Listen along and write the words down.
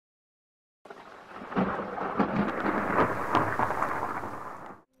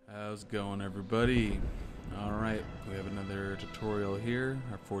How's it going, everybody? Alright, we have another tutorial here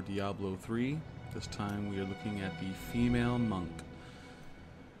for Diablo 3. This time we are looking at the female monk.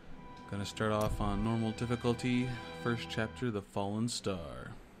 Gonna start off on normal difficulty. First chapter, The Fallen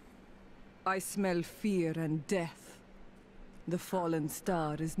Star. I smell fear and death. The fallen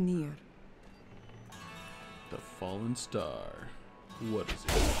star is near. The Fallen Star. What is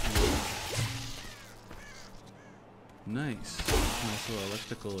it? Nice. Nice little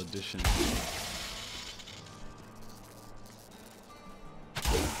electrical addition.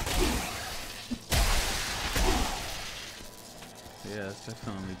 Yeah, it's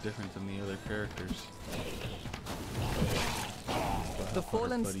definitely different than the other characters. The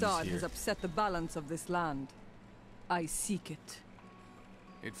fallen star has upset the balance of this land. I seek it.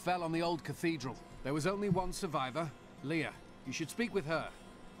 It fell on the old cathedral. There was only one survivor, Leah. You should speak with her.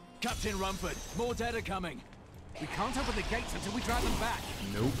 Captain Rumford, more dead are coming. We can't open the gates until we drive them back.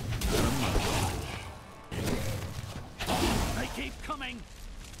 Nope, not a monk. They keep coming.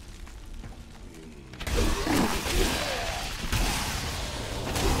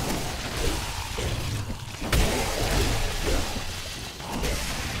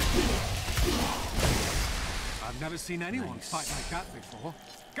 I've never seen anyone fight like that before.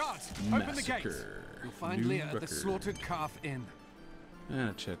 Guards, open the gates. You'll find Leah at the Slaughtered Calf Inn. And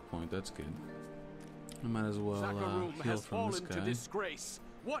a checkpoint, that's good. I might as well heal from this guy. To disgrace.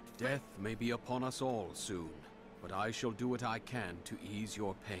 What? Death may be upon us all soon, but I shall do what I can to ease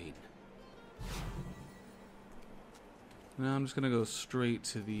your pain. Now I'm just gonna go straight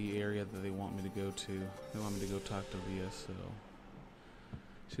to the area that they want me to go to. They want me to go talk to Leah, so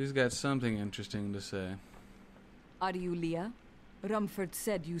she's got something interesting to say. Are you Leah? Rumford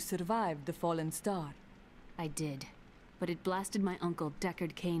said you survived the fallen star. I did, but it blasted my uncle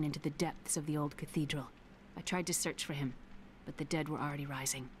Deckard Cain into the depths of the old cathedral. I tried to search for him, but the dead were already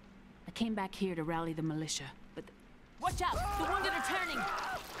rising. I came back here to rally the militia, but watch out! The wounded are turning!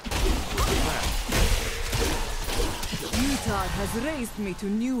 Utah has raised me to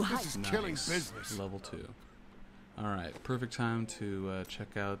new heights. This is killing business. Level 2. Alright, perfect time to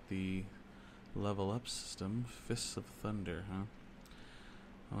check out the level up system. Fists of Thunder, huh?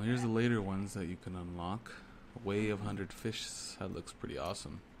 Well, here's the later ones that you can unlock. Way of 100 Fists. That looks pretty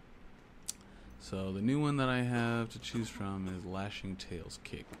awesome. So the new one that I have to choose from is Lashing Tails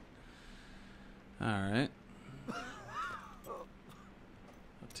Kick. Alright. I'll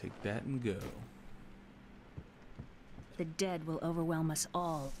take that and go. The dead will overwhelm us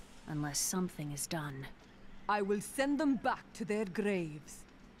all, unless something is done. I will send them back to their graves.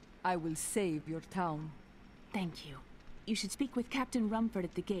 I will save your town. Thank you. You should speak with Captain Rumford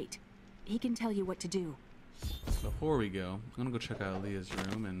at the gate. He can tell you what to do. Before we go, I'm gonna go check out Leah's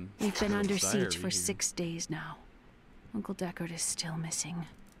room and... We've been under siege for here. 6 days now. Uncle Deckard is still missing.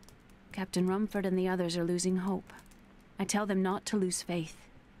 Captain Rumford and the others are losing hope. I tell them not to lose faith,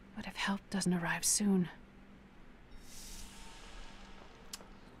 but if help doesn't arrive soon...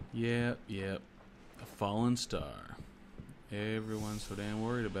 Yep. The Fallen Star. Everyone's so damn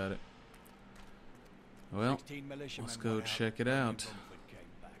worried about it. Well, let's go check it out.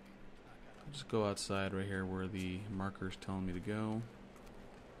 I'll just go outside right here where the marker's telling me to go.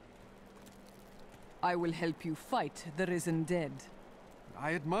 I will help you fight the risen dead.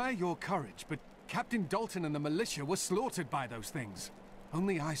 I admire your courage, but Captain Dalton and the militia were slaughtered by those things.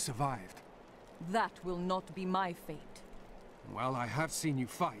 Only I survived. That will not be my fate. Well, I have seen you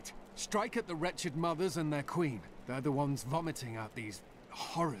fight. Strike at the wretched mothers and their queen. They're the ones vomiting out these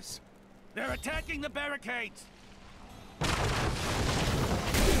horrors. They're attacking the barricades.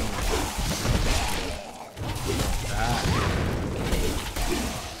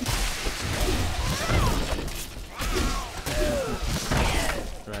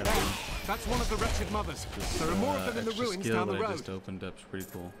 Right on. That's one of the wretched mothers. There are more of them in the ruins down the that I road. just opened up's pretty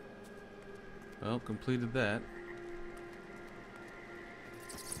cool. Well, completed that.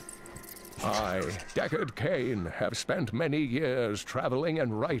 I, Deckard Cain, have spent many years traveling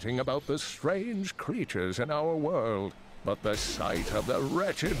and writing about the strange creatures in our world. But the sight of the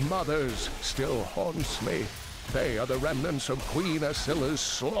wretched mothers still haunts me. They are the remnants of Queen Asilla's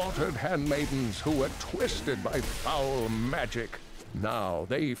slaughtered handmaidens who were twisted by foul magic. Now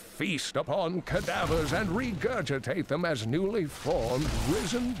they feast upon cadavers and regurgitate them as newly formed,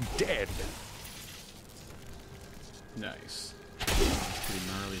 risen dead. Nice. Pretty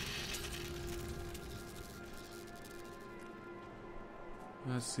gnarly.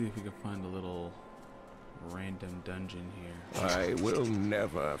 Let's see if we can find a little random dungeon here. I will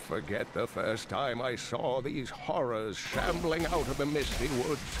never forget the first time I saw these horrors shambling out of the misty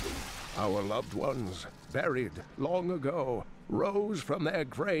woods. Our loved ones, buried long ago, rose from their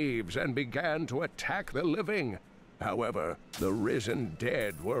graves and began to attack the living. However, the risen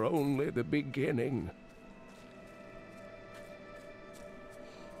dead were only the beginning.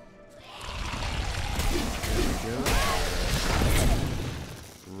 There we go.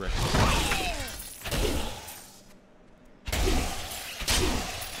 Wretched.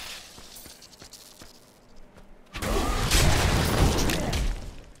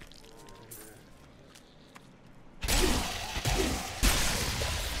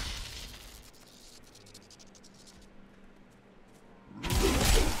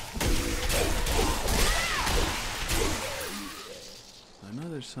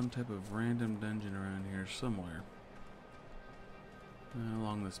 Some type of random dungeon around here somewhere.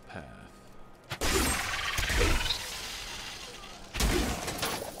 Along this path.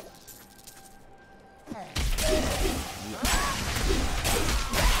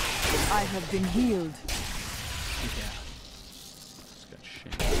 I have been healed. Yeah. Just got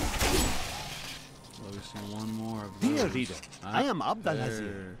shamed. Well, we've seen one more of those. Dear reader, I am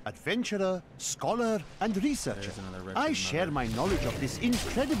Abdalazir, adventurer, scholar, and researcher. I share my knowledge of this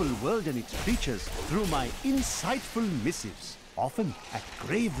incredible world and its creatures through my insightful missives, often at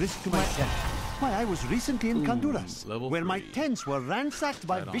grave risk to myself. Why, I was recently in Kanduras, where my tents were ransacked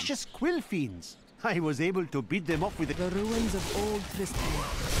by vicious quill fiends. I was able to beat them off with The ruins of old Tristan.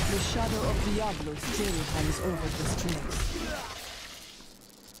 The shadow of Diablo still hangs over the streets.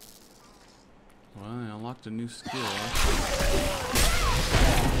 Well, I unlocked a new skill.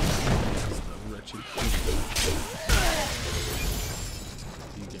 The wretched king.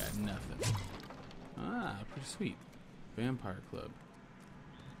 You got nothing. Ah, pretty sweet. Vampire Club.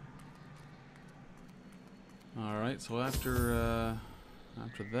 Alright, so after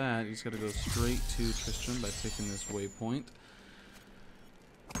that, you just gotta go straight to Tristram by taking this waypoint.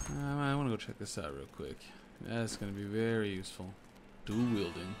 I want to go check this out real quick. That's gonna be very useful. Dual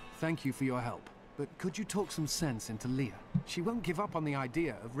wielding. Thank you for your help. But could you talk some sense into Leah? She won't give up on the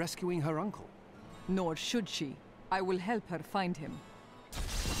idea of rescuing her uncle. Nor should she. I will help her find him.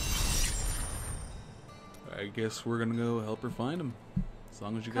 I guess we're gonna go help her find him. As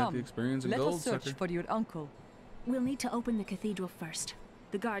long as you got the experience and let gold, us search sucker. for your uncle. We'll need to open the cathedral first.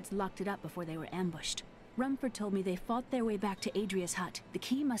 The guards locked it up before they were ambushed. Rumford told me they fought their way back to Adria's hut. The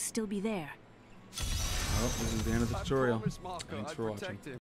key must still be there. Well, this is the end of the tutorial. Thanks for watching.